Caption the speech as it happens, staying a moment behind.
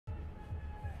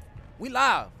We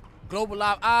live. Global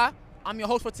Live I. I'm your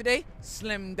host for today,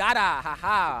 Slim Dadda.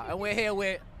 Haha. And we're here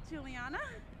with Juliana.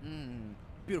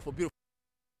 Beautiful, beautiful.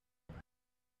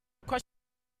 Question.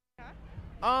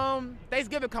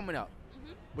 Thanksgiving coming up.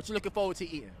 What you looking forward to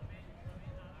eating?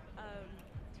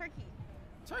 Turkey.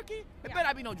 Turkey? It Yeah. better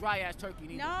not be no dry ass turkey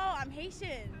neither. No, I'm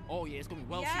Haitian. Oh yeah, it's gonna be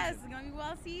well yes, seasoned. it's gonna be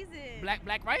well seasoned.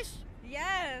 Black rice?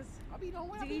 Yes. I'll be no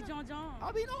way. Digi John John.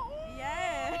 I'll be no.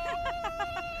 Yeah.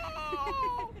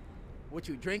 What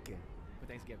you drinking for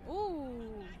Thanksgiving?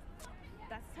 Ooh,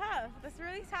 that's tough. That's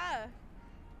really tough.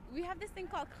 We have this thing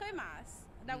called cremas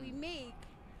that we make.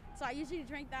 So I usually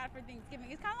drink that for Thanksgiving.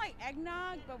 It's kind of like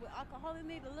eggnog, but with alcohol in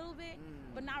it a little bit,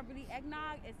 but not really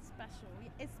eggnog. It's special.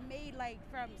 It's made like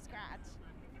from scratch.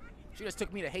 She just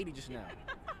took me to Haiti just now.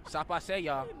 Stop by say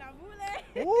y'all.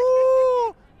 Nabule.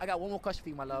 Woo! I got one more question for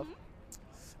you, my love.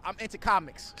 I'm into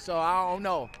comics, so I don't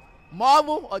know.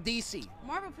 Marvel or DC?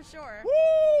 Marvel for sure.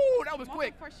 Woo! That was Marvel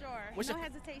quick. for sure. What's no your,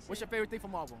 hesitation. What's your favorite thing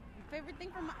from Marvel? Favorite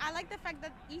thing from I like the fact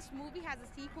that each movie has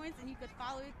a sequence and you could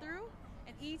follow it through,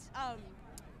 and each how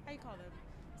you call them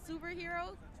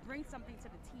superhero brings something to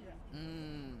the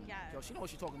team. Yeah. Yo, she know what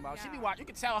she's talking about. Yeah. She be watching. You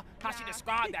can tell how she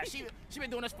described that. She been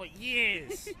doing this for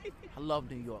years. I love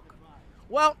New York.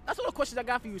 Well, that's all the questions I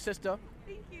got for you, sister.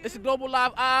 Thank you. It's a Global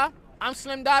Live I. I'm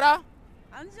Slim Dadda.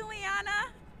 I'm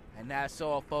Juliana. And that's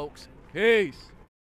all, folks. Peace.